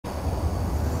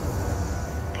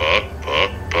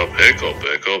pickle,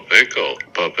 pickle, pickle,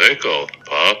 pa pickle,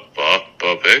 pa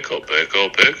pickle, pickle,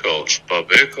 pickle, pa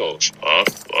pickle, pa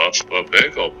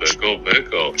pickle, pickle,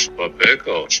 pickle, pa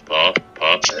pickle, pa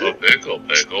pickle, pickle,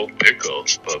 pickle,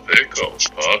 pa pickle,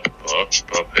 pa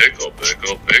pickle, pickle, pickle, pa pickle, pa pickle,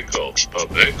 pickle, pickle, pa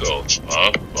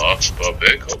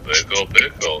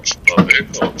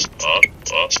pickle, pa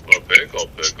pickle,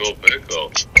 pickle,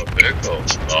 pickle, pa pickle,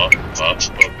 pa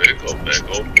pickle,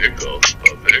 pickle, pickle,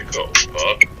 pa pickle,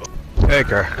 pa. Hey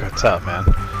Kirk, what's up, man?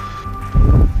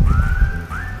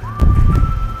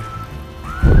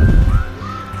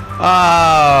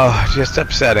 Oh, just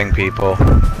upsetting people.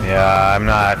 Yeah,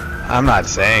 I'm not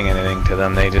saying anything to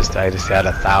them. I just had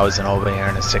 1,000 over here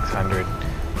and a 600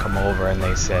 come over and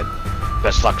they said,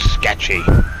 "This looks sketchy."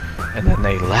 And then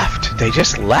they left. They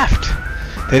just left.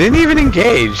 They didn't even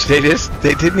engage. They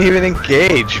didn't even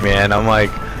engage, man. I'm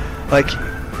like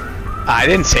I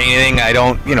didn't say anything. I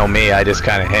don't, you know me, I just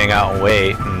kind of hang out and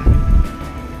wait. And,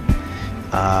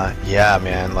 yeah,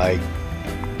 man, like,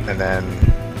 and then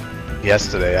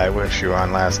yesterday, I wish you were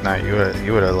on last night. You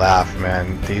would have laughed,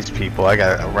 man. These people, I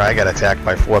got attacked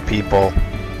by 4 people.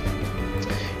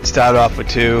 Started off with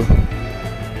 2,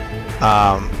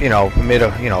 you know,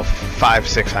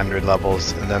 500-600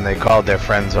 levels, and then they called their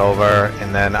friends over,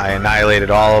 and then I annihilated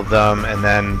all of them, and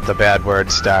then the bad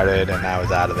words started, and I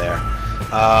was out of there.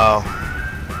 Oh.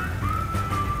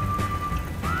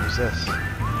 Who's this?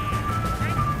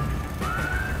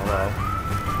 Hello.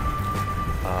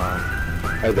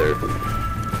 Hi there.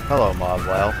 Hello,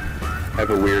 Mobwell. I have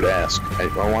a weird ask. I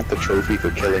want the trophy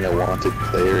for killing a wanted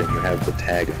player, and you have the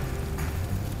tag.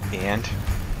 And?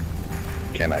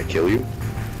 Can I kill you?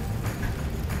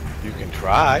 You can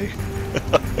try.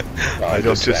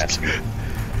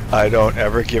 I don't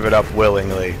ever give it up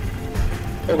willingly.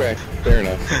 Okay, fair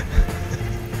enough.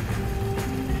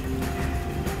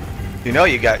 You know,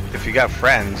 if you got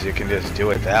friends, you can just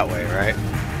do it that way, right?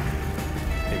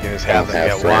 You can just have them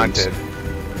get wanted.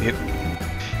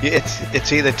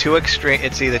 It's either two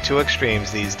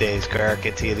extremes these days, Kirk.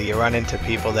 It's either you run into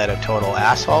people that are total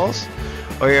assholes,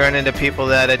 or you run into people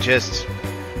that are just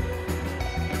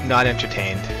not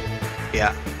entertained.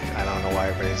 Yeah, I don't know why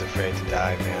everybody's afraid to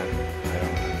die, man. I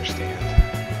don't understand.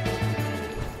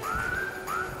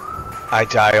 I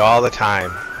die all the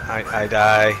time. I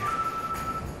die.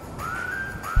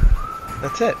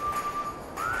 That's it.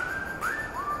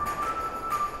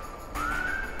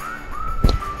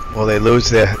 Well, they lose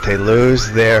their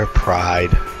pride.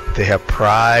 They have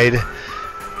pride.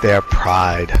 Their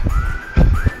pride.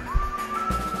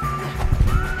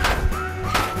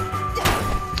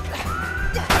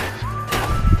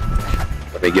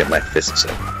 Let me get my fists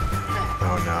in.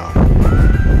 Oh no.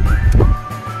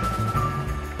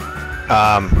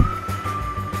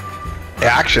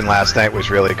 Action last night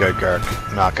was really good, Kirk.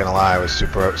 I'm not gonna lie, I was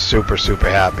super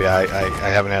happy. I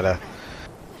haven't had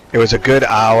it was a good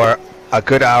hour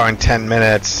and 10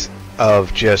 minutes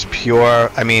of just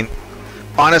pure, I mean,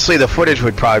 honestly the footage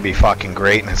would probably be fucking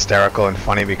great and hysterical and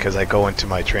funny because I go into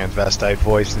my transvestite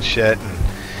voice and shit, and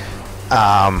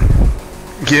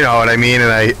you know what I mean,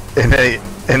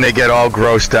 and they get all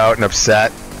grossed out and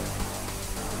upset.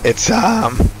 It's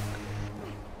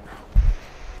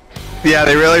yeah,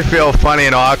 they really feel funny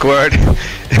and awkward,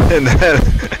 and then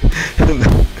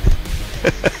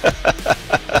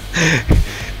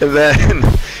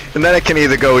it can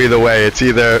either go either way. It's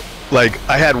either like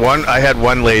I had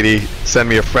one lady send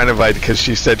me a friend invite because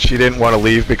she said she didn't want to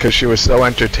leave because she was so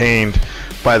entertained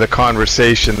by the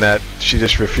conversation that she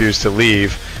just refused to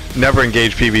leave. Never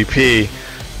engaged PvP,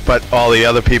 but all the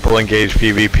other people engaged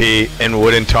PvP and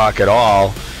wouldn't talk at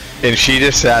all. And she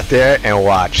just sat there and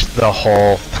watched the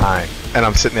whole time. And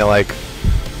I'm sitting there like,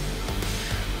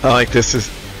 this is,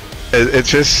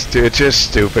 it's just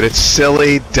stupid. It's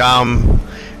silly, dumb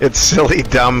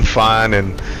fun,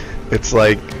 and it's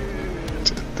like,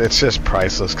 it's just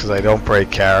priceless because I don't break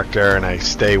character and I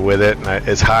stay with it. And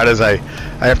as hard as I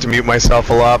have to mute myself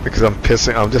a lot because I'm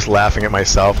just laughing at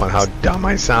myself on how dumb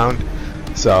I sound.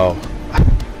 So,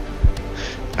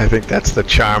 I think that's the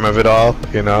charm of it all,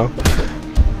 you know?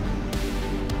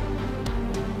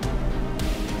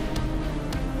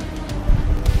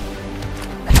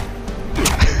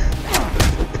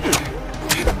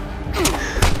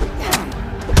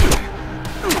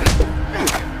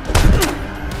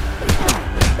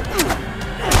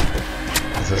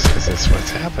 Is this what's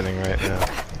happening right now?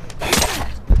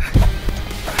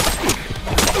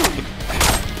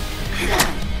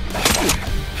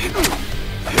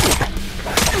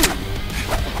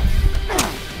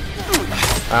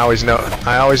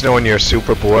 I always know when you're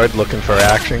super bored looking for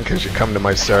action because you come to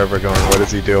my server going, what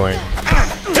is he doing?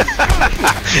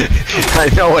 I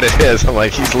know what it is. I'm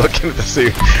like, he's looking to see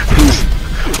who's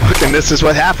looking. This is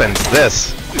what happens.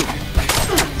 This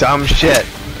dumb shit.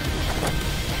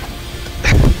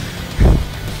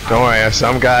 Don't worry,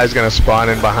 some guy's gonna spawn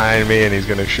in behind me and he's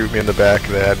gonna shoot me in the back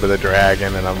of the head with a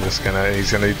dragon, and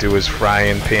he's gonna do his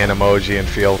frying pan emoji and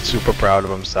feel super proud of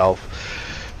himself.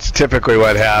 It's typically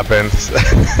what happens.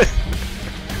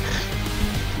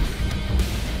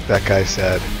 That guy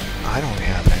said, I don't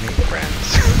have any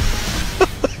friends.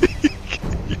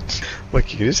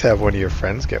 Look, you just have one of your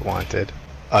friends get wanted.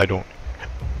 I don't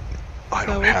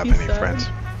have any friends.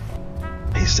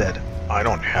 He said, I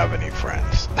don't have any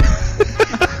friends.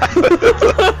 I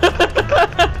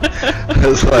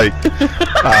was like,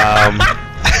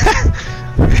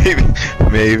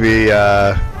 maybe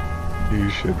you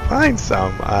should find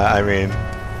some. I mean,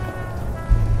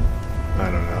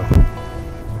 I don't know.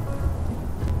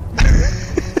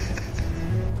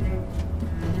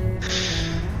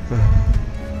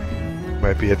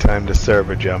 Might be a time to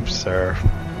server jump, sir.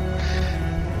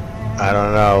 I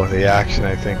don't know. The action,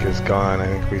 I think, is gone. I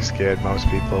think we scared most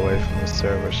people away from the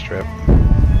server strip.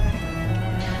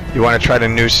 You want to try the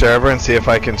new server and see if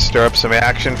I can stir up some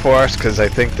action for us? Because I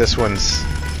think this one's...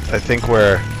 I think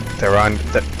they're on...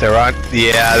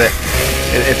 Yeah,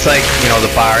 it's like, you know,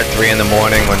 the bar at 3 in the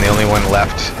morning when the only one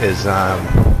left is, oh,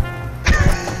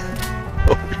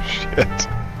 shit.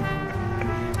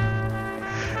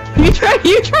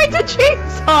 You tried to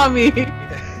chainsaw me!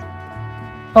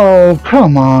 Oh,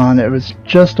 come on. It was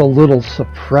just a little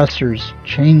suppressor's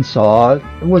chainsaw.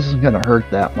 It wasn't gonna hurt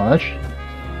that much.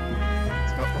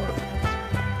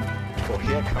 Well,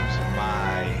 here comes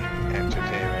my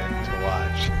entertainment to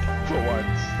watch for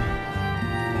once.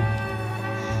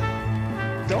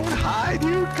 Don't hide,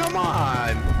 you! Come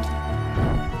on!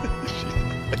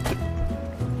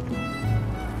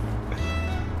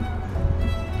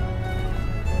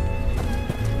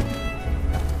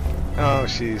 Oh,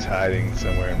 she's hiding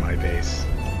somewhere in my base.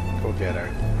 Go get her.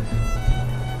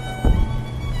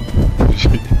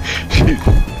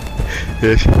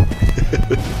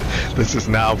 This is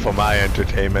now for my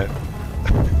entertainment.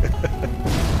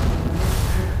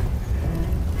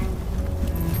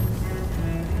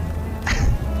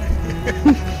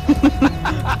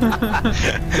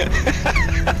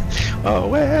 Oh,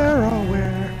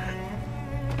 where?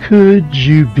 Could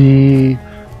you be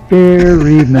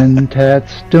Barry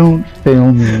Mentats? Don't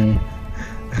fail me.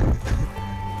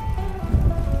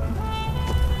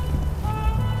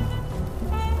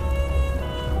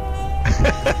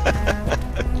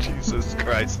 Jesus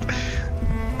Christ.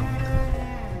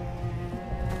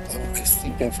 Oh, I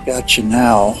think I've got you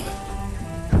now.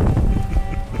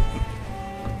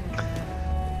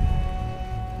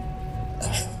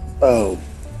 Oh,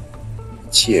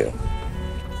 it's you.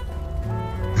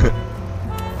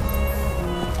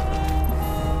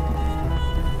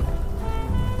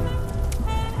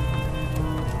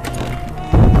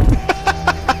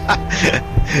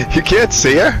 You can't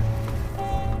see her?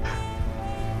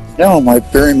 No, my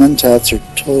Barry Mentats are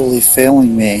totally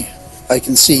failing me. I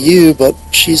can see you, but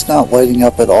she's not lighting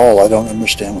up at all. I don't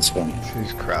understand what's going on.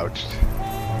 She's crouched.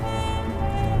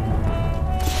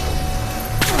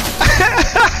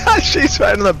 She's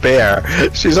fighting the bear.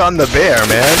 She's on the bear,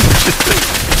 man.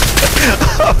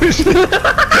 Oh,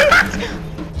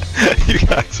 you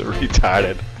guys are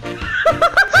retarded.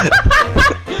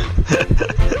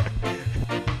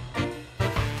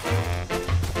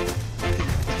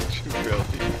 You really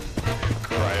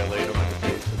cryolate him in the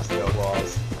face with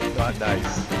snowballs. Not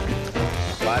nice.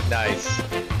 Not nice.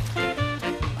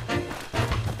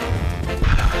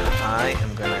 I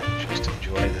am gonna just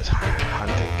enjoy this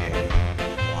hunting game.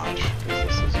 Watch, because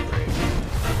this is great.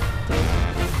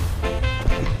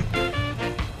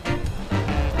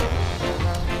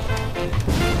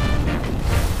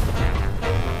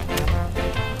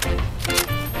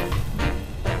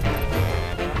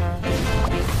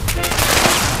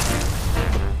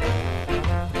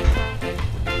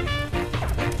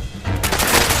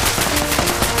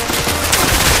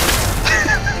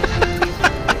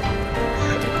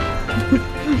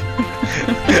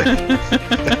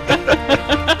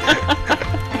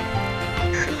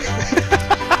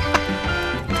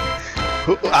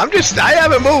 I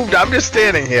haven't moved. I'm just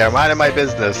standing here, minding my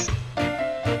business. I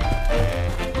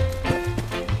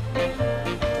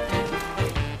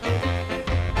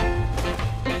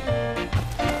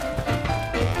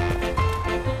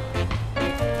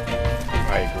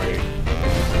agree.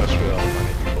 Especially all the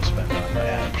money people spend on the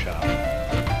ad shop.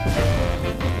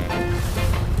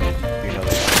 You know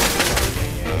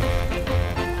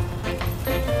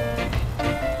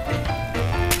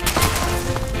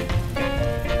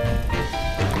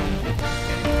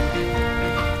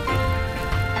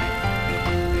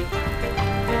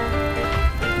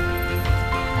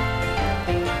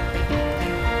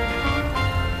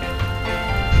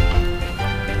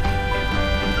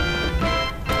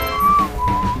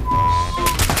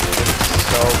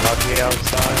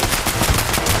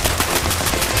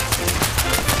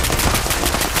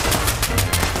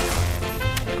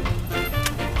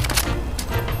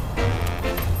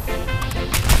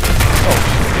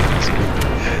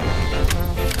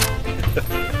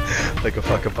like a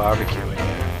fucking barbecue in here.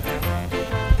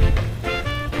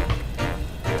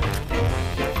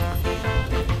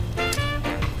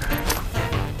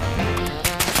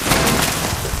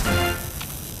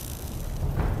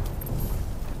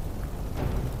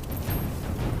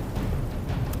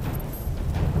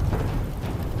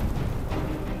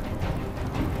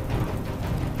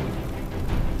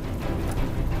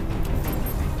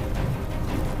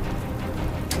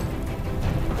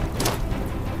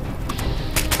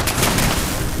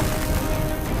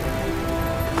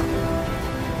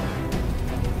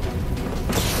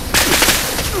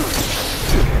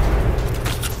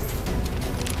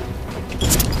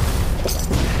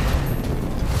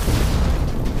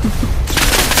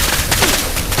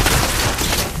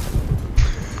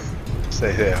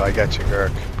 Stay there, I got you,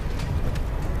 Girk.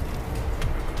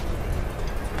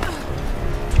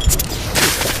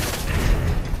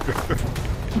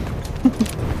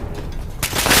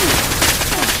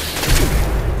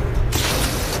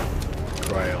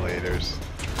 Cryolators.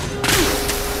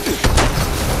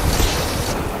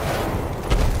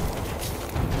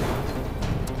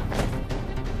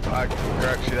 Fuck,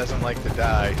 Girk, she doesn't like to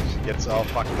die. She gets all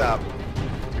fucked up.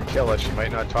 To kill her, she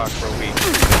might not talk for a week.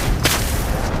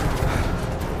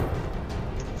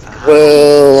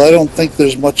 Well, I don't think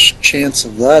there's much chance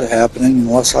of that happening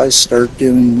unless I start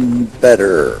doing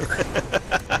better.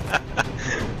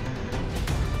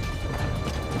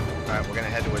 Alright, we're gonna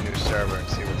head to a new server and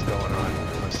see what's going on.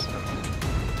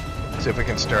 See if we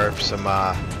can stir up some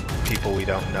people we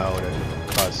don't know to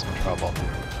cause some trouble.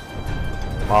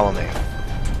 Follow me.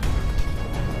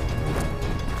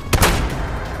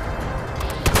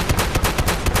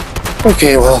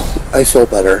 Okay, well, I feel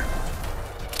better.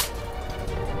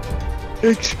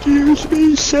 Excuse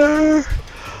me, sir.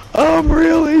 I'm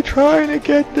really trying to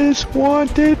get this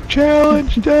wanted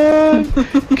challenge done.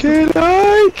 Can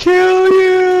I kill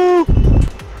you?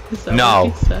 Is that No.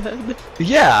 what he said?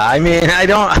 Yeah, I mean, I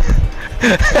don't.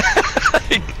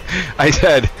 I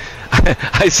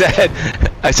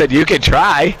said, you could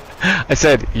try. I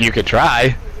said, you could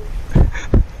try.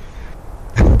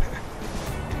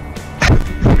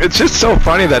 It's just so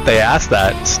funny that they asked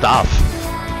that stuff.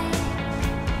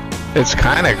 It's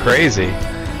kind of crazy.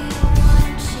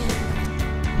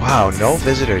 Wow, no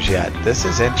visitors yet. This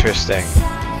is interesting.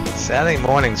 Saturday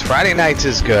mornings. Friday nights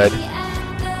is good.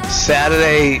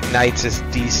 Saturday nights is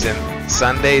decent.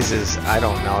 Sundays is, I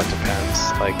don't know, it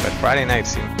depends. Like, but Friday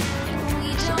nights seems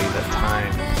to be the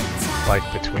time, like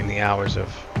between the hours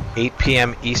of 8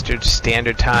 p.m. Eastern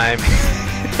Standard Time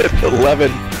and 11.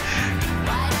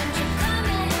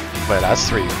 But us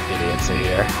three idiots are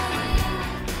here.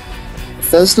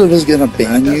 Bethesda was gonna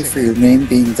ban you for your name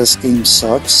being This Game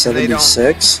Sucks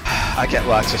 76. I get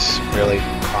lots of really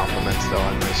compliments though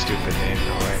on my stupid name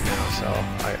though right now, so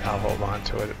I'll hold on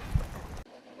to it.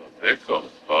 Pickle,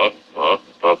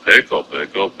 pickle, pickle, pickle,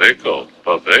 pickle, pickle,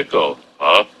 pickle,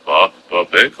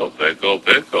 pickle, pickle,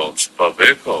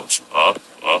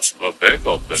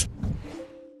 pickle, pickle.